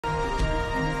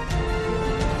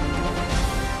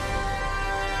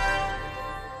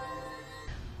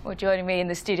Well, joining me in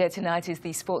the studio tonight is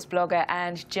the sports blogger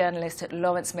and journalist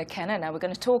Laurence McKenna. Now, we're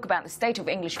going to talk about the state of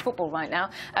English football right now.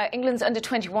 England's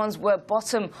under-21s were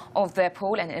bottom of their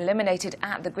pool and eliminated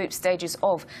at the group stages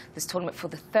of this tournament for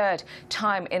the third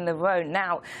time in a row.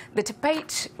 Now, the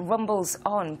debate rumbles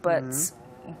on, but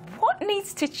what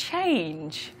needs to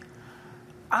change?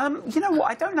 You know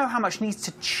what? I don't know how much needs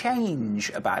to change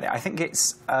about it. I think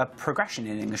it's a progression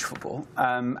in English football,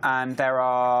 and there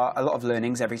are a lot of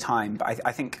learnings every time. But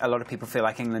I think a lot of people feel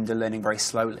like England are learning very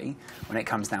slowly when it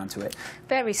comes down to it.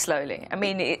 Very slowly. I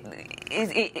mean,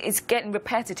 it's getting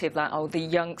repetitive. Like, oh, the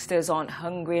youngsters aren't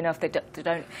hungry enough. They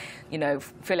don't, you know,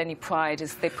 feel any pride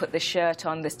as they put the shirt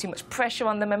on. There's too much pressure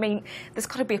on them. I mean, there's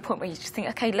got to be a point where you just think,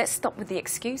 OK, let's stop with the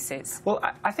excuses. Well,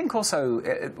 I think also,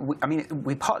 I mean,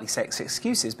 we partly say it's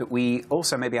excuses, but we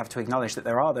also maybe have to acknowledge that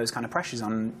there are those kind of pressures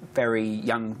on very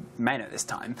young men at this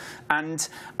time. And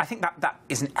I think that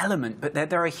is an element, but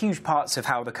there are huge parts of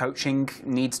how the coaching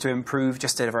needs to improve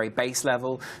just at a very base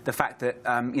level. The fact that,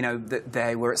 you know, that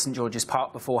they were at St George's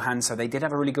Park beforehand, so they did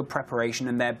have a really good preparation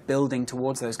and they're building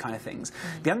towards those kind of things.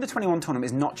 The Under-21 tournament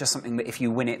is not just something that if you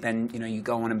win it, then, you know, you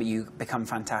go on and you become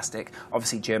fantastic.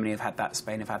 Obviously, Germany have had that,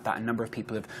 Spain have had that, a number of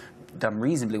people have done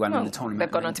reasonably well in the tournament. They've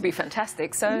gone on to be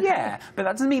fantastic, so... Yeah, but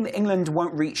that doesn't mean that England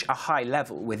won't reach a high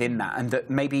level within that, and that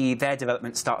maybe their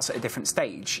development starts at a different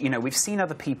stage. You know, we've seen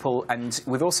other people, and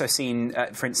we've also seen,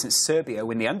 for instance, Serbia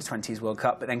win the Under-20s World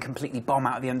Cup, but then completely bomb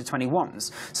out of the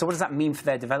Under-21s. So what does that mean for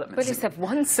their development? Well, at least they've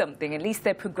won something. At least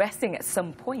they're progressing at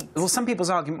some point. Well, some people's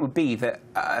argument would be that,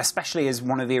 especially as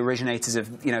one of the originators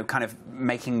of, you know, kind of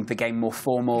making the game more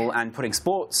formal and putting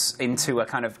sports into a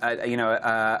kind of, you know,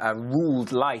 a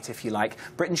ruled light, if you like,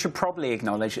 Britain should probably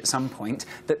acknowledge at some point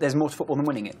that there's more to football than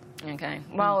winning it. OK.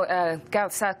 Well,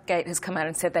 Gareth Southgate has come out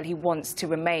and said that he wants to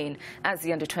remain as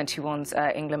the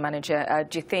Under-21s England manager.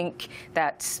 Do you think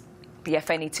that the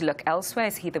FA need to look elsewhere?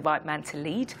 Is he the right man to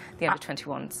lead the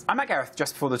Under-21s? I met Gareth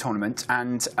just before the tournament,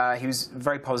 and he was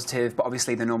very positive, but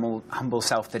obviously the normal, humble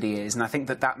self that he is. And I think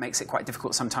that makes it quite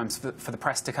difficult sometimes for the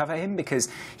press to cover him, because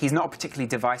he's not a particularly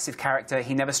divisive character.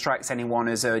 He never strikes anyone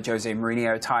as a Jose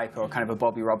Mourinho type or kind of a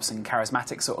Bobby Robson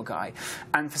charismatic sort of guy.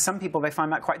 And for some people, they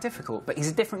find that quite difficult. But he's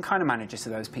a different kind of manager to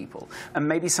those people, and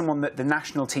maybe someone that the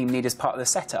national team need as part of the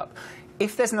setup.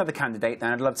 If there's another candidate,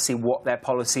 then I'd love to see what their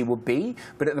policy would be.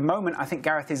 But at the moment, I think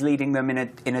Gareth is leading them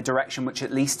in a direction which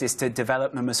at least is to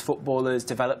develop them as footballers,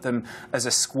 develop them as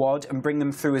a squad, and bring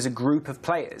them through as a group of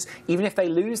players. Even if they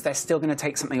lose, they're still going to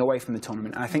take something away from the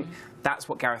tournament. And I think that's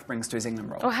what Gareth brings to his England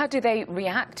role. Well, how do they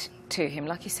react to him?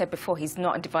 Like you said before, he's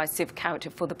not a divisive character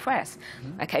for the press.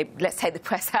 OK, let's take the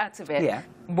press out of it. Yeah.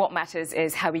 What matters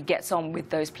is how he gets on with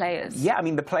those players. Yeah, I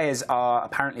mean, the players are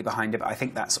apparently behind it, but I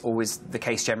think that's always the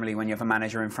case generally when you have a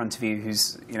manager in front of you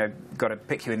who's, you know, got to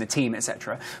pick you in the team,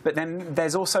 etc. But then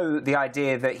there's also the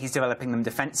idea that he's developing them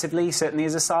defensively, certainly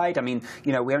as a side. I mean,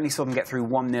 you know, we only saw them get through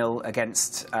 1-0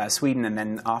 against Sweden, and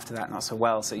then after that, not so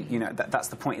well. So, you know, that's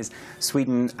the point, is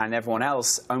Sweden and everyone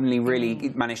else only really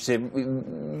managed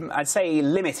to, I'd say,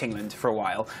 limit England for a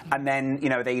while, and then, you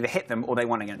know, they either hit them or they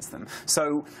won against them.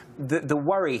 So the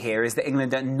worry here is that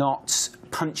England are not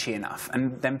punchy enough,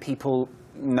 and then people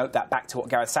note that back to what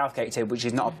Gareth Southgate did, which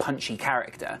is not a punchy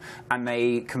character, and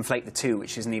they conflate the two,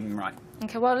 which isn't even right.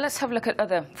 OK, well, let's have a look at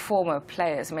other former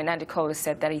players. I mean, Andy Cole has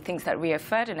said that he thinks that Rio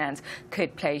Ferdinand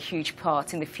could play a huge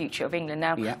part in the future of England.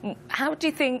 Now, how do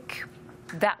you think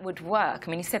that would work?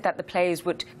 I mean, he said that the players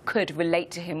could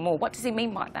relate to him more. What does he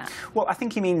mean by that? Well, I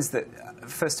think he means that,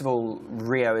 first of all,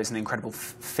 Rio is an incredible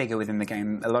figure within the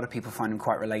game. A lot of people find him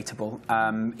quite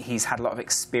relatable. He's had a lot of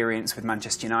experience with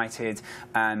Manchester United,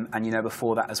 and, you know,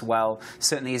 before that as well.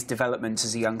 Certainly his development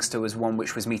as a youngster was one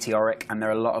which was meteoric, and there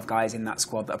are a lot of guys in that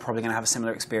squad that are probably going to have a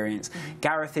similar experience.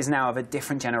 Gareth is now of a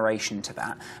different generation to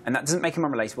that, and that doesn't make him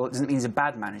unrelatable. It doesn't mean he's a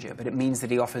bad manager, but it means that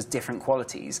he offers different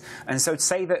qualities. And so to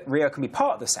say that Rio can be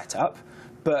part of the setup,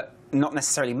 but not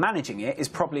necessarily managing it, is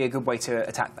probably a good way to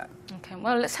attack that. OK,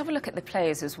 well, let's have a look at the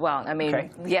players as well. I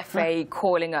mean, the FA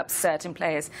calling up certain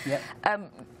players.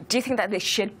 Do you think that they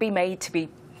should be made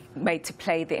to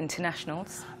play the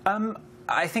internationals?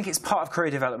 I think it's part of career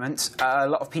development. A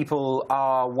lot of people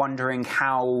are wondering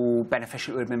how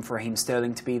beneficial it would have been for Raheem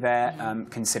Sterling to be there,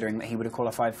 considering that he would have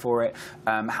qualified for it.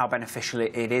 How beneficial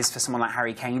it is for someone like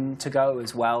Harry Kane to go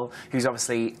as well, who's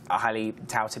obviously a highly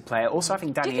touted player. Also, I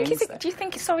think Danny Ings... Do you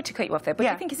think, sorry to cut you off there, but do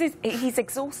you think he's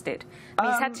exhausted? I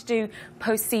mean, he's had to do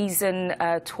post-season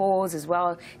tours as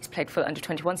well. He's played for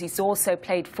Under-21s. He's also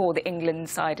played for the England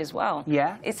side as well.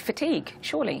 Yeah. It's fatigue,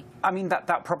 surely. I mean,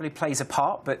 that probably plays a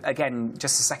part, but again,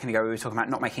 just a second ago we were talking about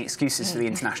not making excuses for the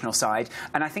international side,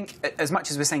 and I think as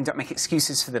much as we're saying don't make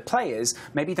excuses for the players,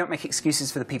 maybe don't make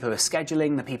excuses for the people who are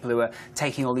scheduling, the people who are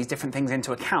taking all these different things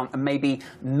into account, and maybe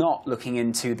not looking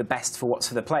into the best for what's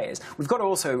for the players. We've got to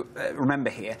also remember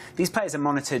here, these players are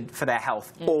monitored for their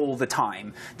health all the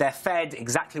time. They're fed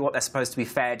exactly what they're supposed to be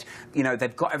fed. You know,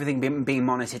 they've got everything being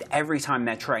monitored every time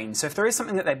they're trained. So if there is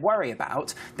something that they'd worry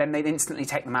about, then they'd instantly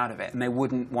take them out of it, and they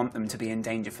wouldn't want them to be in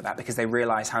danger for that because they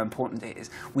realise how important it is.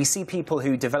 We see people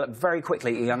who develop very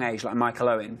quickly at a young age, like Michael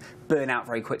Owen, burn out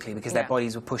very quickly because their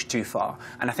bodies were pushed too far.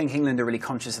 And I think England are really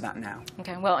conscious of that now.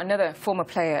 OK, well, another former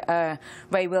player,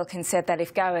 Ray Wilkins, said that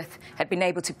if Gareth had been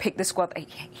able to pick the squad that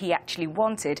he actually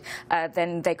wanted,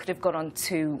 then they could have gone on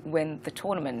to win the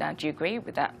tournament. Now, do you agree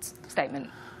with that statement?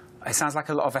 It sounds like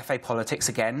a lot of FA politics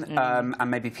again,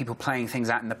 and maybe people playing things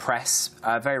out in the press.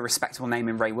 A very respectable name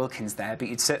in Ray Wilkins there, but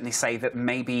you'd certainly say that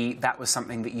maybe that was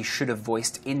something that you should have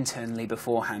voiced internally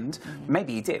beforehand.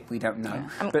 Maybe you did, we don't know.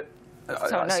 But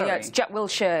it's Jack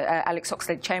Wilshere, Alex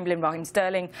Oxlade-Chamberlain, Raheem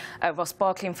Sterling, Ross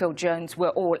Barkley and Phil Jones were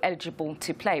all eligible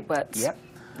to play, but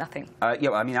nothing. Yeah,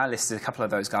 well, I mean, I listed a couple of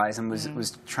those guys and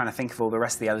was trying to think of all the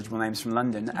rest of the eligible names from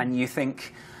London, and you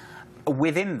think,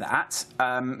 within that,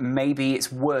 maybe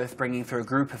it's worth bringing through a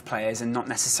group of players and not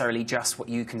necessarily just what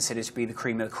you consider to be the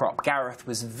cream of the crop. Gareth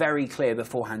was very clear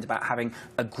beforehand about having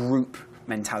a group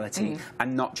mentality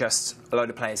and not just a load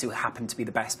of players who happen to be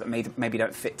the best but maybe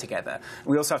don't fit together.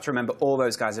 We also have to remember all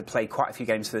those guys have played quite a few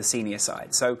games for the senior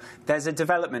side. So there's a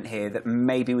development here that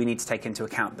maybe we need to take into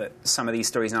account that some of these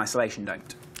stories in isolation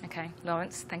don't. OK,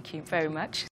 Laurence, thank you very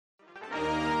much.